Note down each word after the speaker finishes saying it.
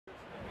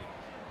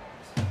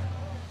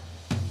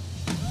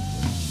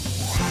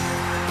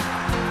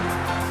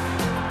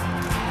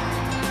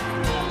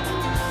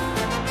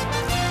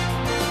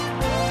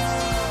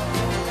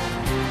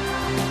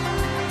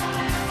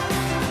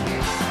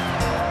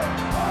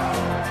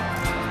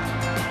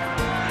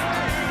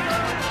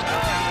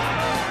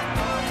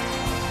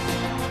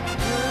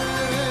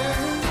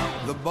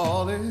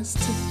is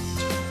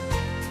tipped,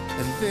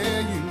 and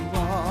there you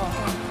are.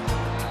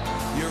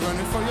 You're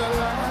running for your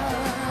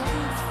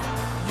life.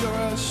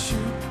 You're a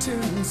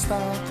shooting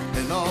star.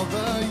 In all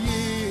the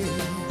years,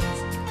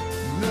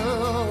 no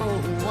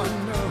one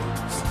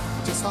knows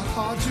just how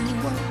hard you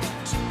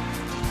worked.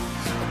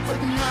 But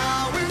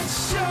now it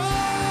shows.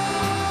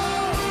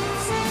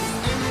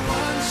 In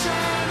one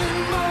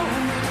shining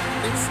moment,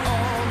 it's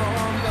all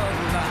on the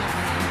line.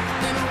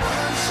 In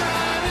one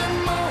shining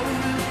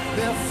moment,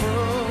 they're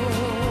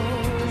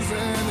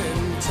frozen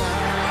in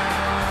time.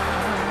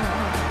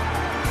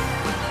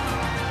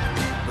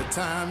 But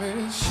time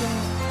is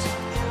short,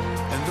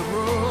 and the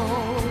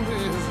road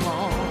is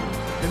long.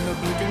 In the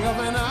blinking of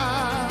an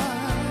eye,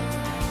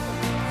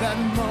 that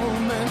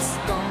moment's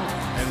gone.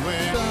 And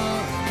when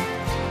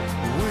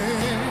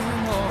win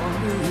or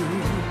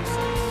lose,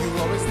 you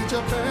always did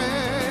your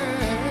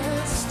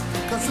best,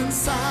 'cause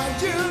inside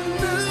you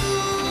knew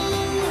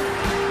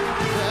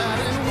that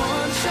in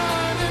one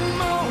shining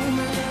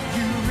moment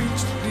you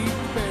reached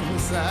deep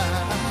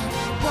inside.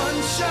 One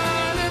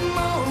shining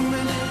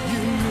moment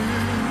you knew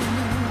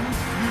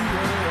you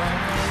were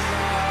alive.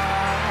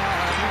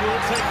 You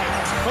will take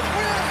it for the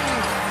win!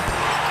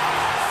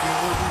 Feel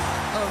the beat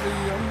of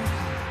your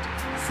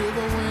heart, feel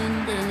the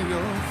wind in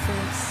your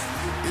face.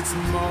 It's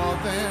more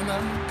than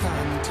a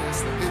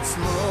contest. It's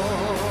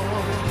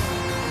more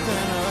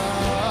than a...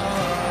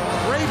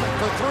 Raven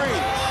for three.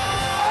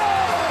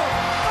 Oh!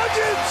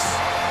 Nuggets!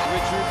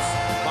 Richards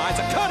finds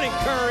a cutting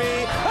Curry.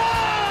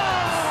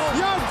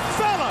 Oh! Young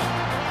fella!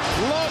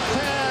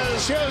 Lopez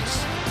shoots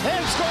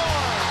and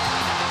scores.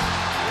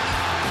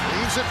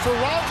 Leaves it for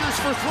Rogers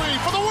for three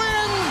for the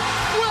win!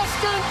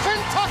 Western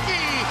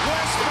Kentucky!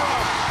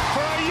 Westbrook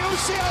for a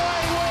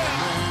UCLA win.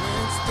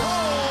 Oh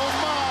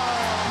my!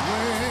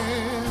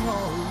 Win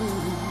or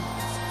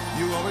lose,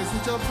 you always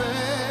did your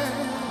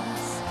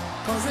best,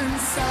 'cause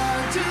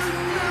inside you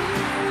knew.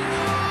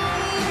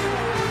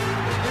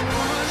 In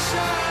one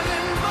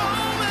shining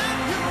moment,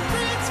 you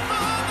reached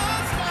for the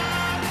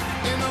sky.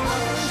 In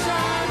one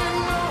shining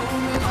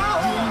moment,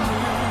 you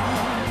knew,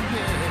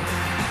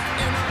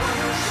 yeah. In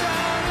one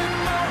shining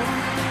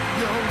moment,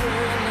 you're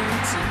willing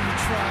to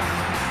try.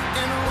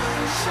 In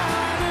one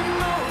shining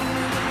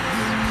moment,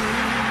 you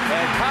knew.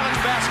 And college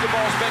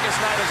basketball's biggest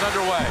night is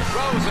underway.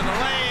 Rose in the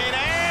lane,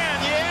 and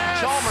yes!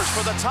 Chalmers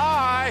for the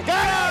tie.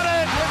 Got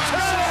it in 2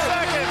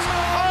 seconds.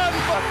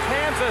 But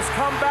Kansas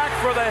come back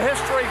for the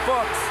history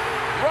books.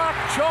 Rock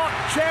Chalk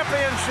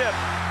Championship.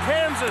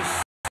 Kansas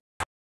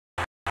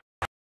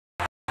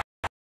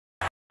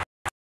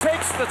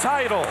takes the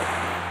title.